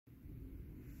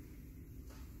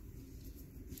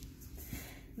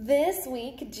This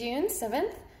week, June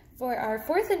 7th, for our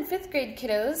 4th and 5th grade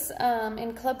kiddos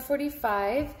in Club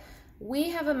 45,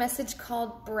 we have a message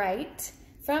called Bright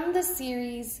from the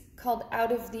series called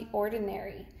Out of the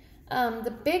Ordinary.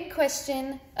 The big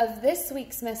question of this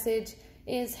week's message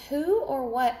is, who or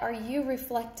what are you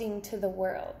reflecting to the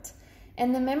world?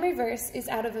 And the memory verse is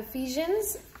out of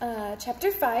Ephesians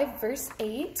chapter 5, verse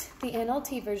 8, the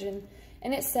NLT version.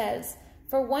 And it says,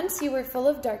 "For once you were full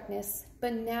of darkness,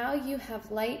 but now you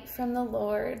have light from the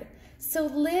Lord. So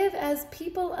live as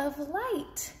people of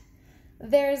light."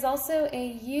 There is also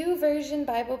a YouVersion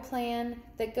Bible plan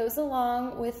that goes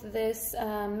along with this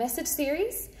message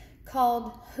series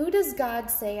called Who Does God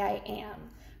Say I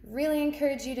Am? Really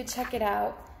encourage you to check it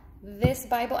out. This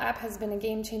Bible app has been a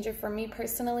game changer for me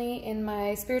personally in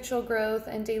my spiritual growth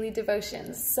and daily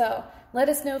devotions. So let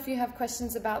us know if you have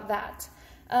questions about that.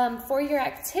 For your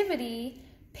activity,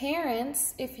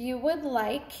 parents, if you would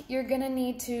like, you're going to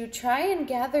need to try and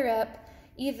gather up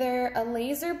either a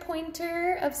laser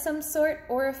pointer of some sort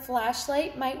or a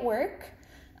flashlight might work,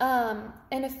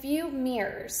 and a few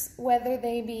mirrors, whether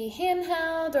they be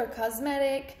handheld or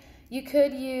cosmetic. You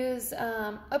could use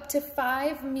up to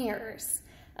 5 mirrors.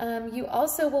 You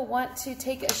also will want to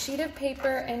take a sheet of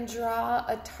paper and draw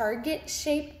a target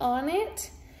shape on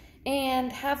it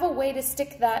and have a way to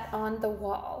stick that on the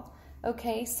wall.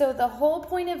 Okay, so the whole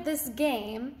point of this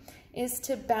game is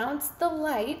to bounce the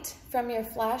light from your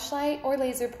flashlight or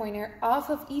laser pointer off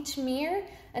of each mirror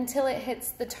until it hits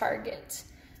the target.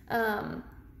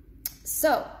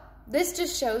 So this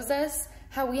just shows us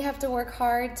how we have to work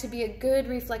hard to be a good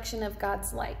reflection of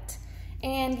God's light.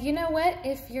 And you know what?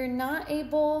 If you're not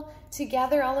able to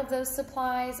gather all of those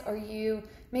supplies, or you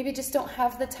maybe just don't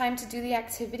have the time to do the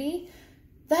activity,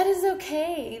 that is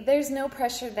okay. There's no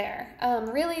pressure there.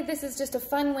 Really, this is just a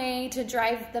fun way to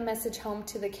drive the message home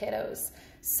to the kiddos.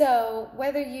 So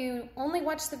whether you only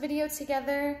watch the video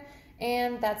together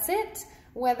and that's it,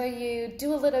 whether you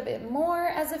do a little bit more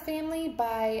as a family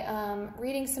by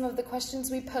reading some of the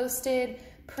questions we posted,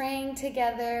 praying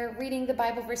together, reading the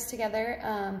Bible verse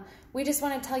together, we just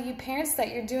want to tell you parents that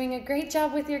you're doing a great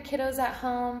job with your kiddos at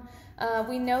home.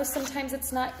 We know sometimes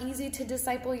it's not easy to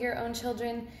disciple your own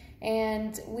children,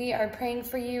 and we are praying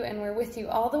for you and we're with you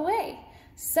all the way.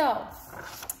 So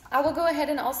I will go ahead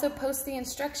and also post the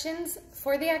instructions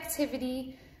for the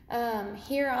activity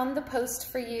here on the post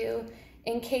for you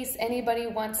in case anybody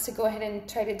wants to go ahead and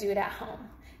try to do it at home.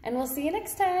 And we'll see you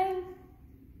next time.